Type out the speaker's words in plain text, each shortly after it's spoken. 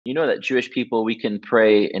You know that Jewish people, we can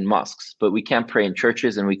pray in mosques, but we can't pray in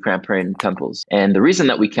churches and we can't pray in temples. And the reason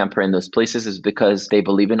that we can't pray in those places is because they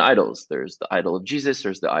believe in idols. There's the idol of Jesus,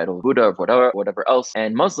 there's the idol of Buddha, or whatever else.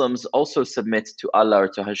 And Muslims also submit to Allah or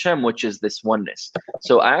to Hashem, which is this oneness.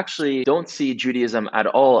 So I actually don't see Judaism at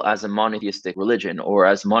all as a monotheistic religion or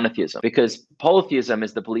as monotheism, because polytheism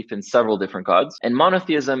is the belief in several different gods, and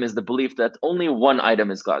monotheism is the belief that only one item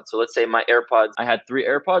is God. So let's say my AirPods, I had 3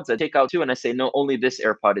 AirPods, I take out 2 and I say, no, only this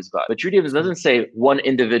AirPod is God. But Judaism doesn't say one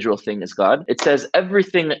individual thing is God. It says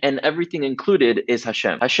everything, and everything included is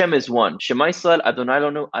Hashem. Hashem is one. Shema Yisrael Adonai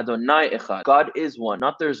Lonu Adonai Echad. God is one,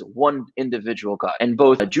 not there's one individual God. And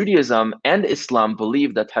both Judaism and Islam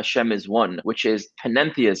believe that Hashem is one, which is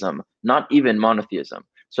PanENtheism, not even monotheism.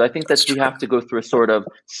 So I think that we have to go through a sort of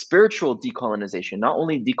spiritual decolonization, not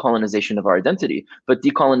only decolonization of our identity, but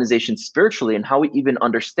decolonization spiritually and how we even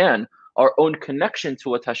understand our own connection to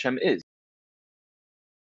what Hashem is.